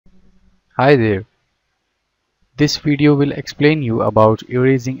Hi there. This video will explain you about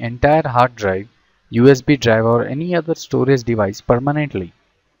erasing entire hard drive, USB drive or any other storage device permanently.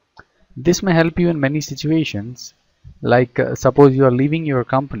 This may help you in many situations like suppose you are leaving your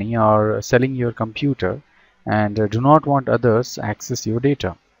company or selling your computer and do not want others access your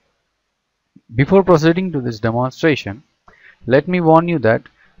data. Before proceeding to this demonstration, let me warn you that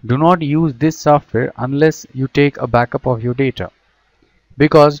do not use this software unless you take a backup of your data.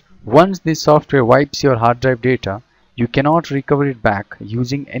 Because once this software wipes your hard drive data, you cannot recover it back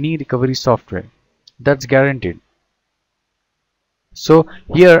using any recovery software. That's guaranteed. So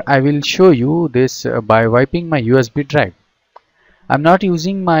here I will show you this by wiping my USB drive. I'm not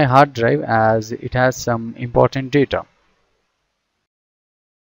using my hard drive as it has some important data.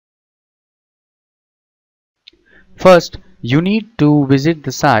 First, you need to visit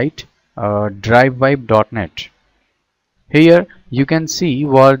the site drivewipe.net. Here you can see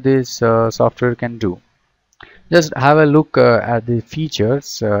what this software can do. Just have a look at the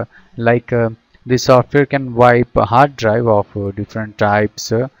features like the software can wipe a hard drive of different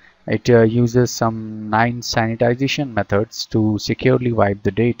types. It uses some 9 sanitization methods to securely wipe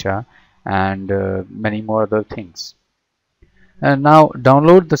the data and many more other things. And now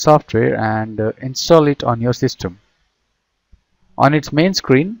download the software and install it on your system. On its main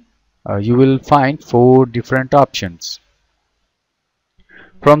screen, you will find 4 different options.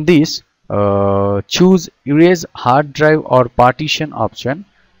 From these, choose erase hard drive or partition option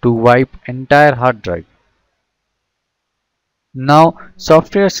to wipe entire hard drive. Now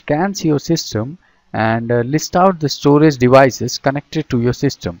software scans your system and list out the storage devices connected to your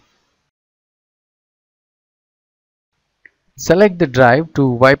system. Select the drive to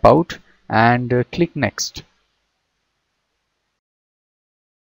wipe out and click next.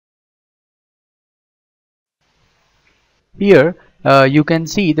 Here you can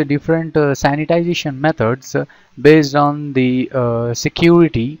see the different sanitization methods based on the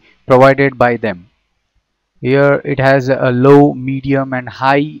security provided by them. Here it has a low, medium and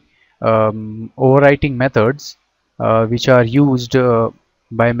high overwriting methods which are used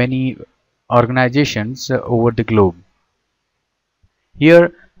by many organizations over the globe.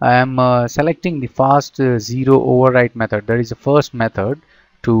 Here I am selecting the fast zero overwrite method. That is the first method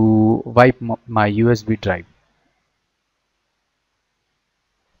to wipe my USB drive.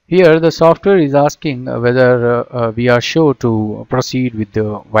 Here the software is asking whether we are sure to proceed with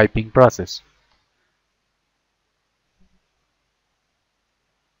the wiping process.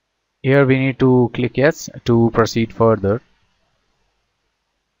 Here we need to click yes to proceed further.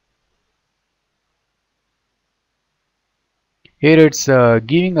 Here it's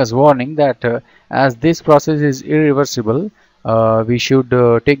giving us warning that as this process is irreversible, we should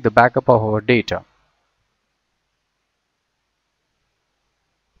take the backup of our data.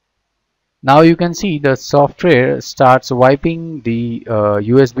 Now you can see the software starts wiping the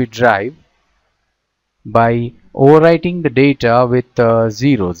USB drive by overwriting the data with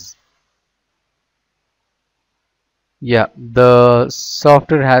zeros. Yeah, the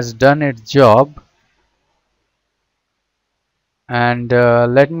software has done its job. And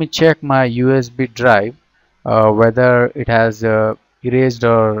let me check my USB drive whether it has erased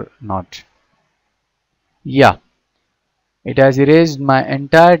or not. Yeah, it has erased my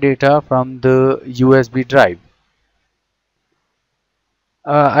entire data from the USB drive.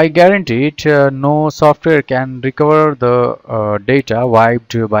 I guarantee it, no software can recover the data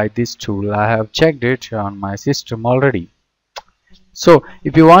wiped by this tool. I have checked it on my system already. So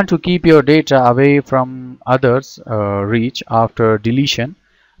if you want to keep your data away from others' reach after deletion,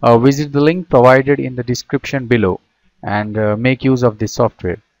 visit the link provided in the description below and make use of this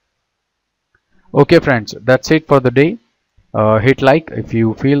software. Okay friends, that's it for the day. Hit like if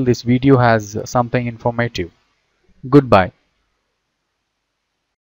you feel this video has something informative. Goodbye.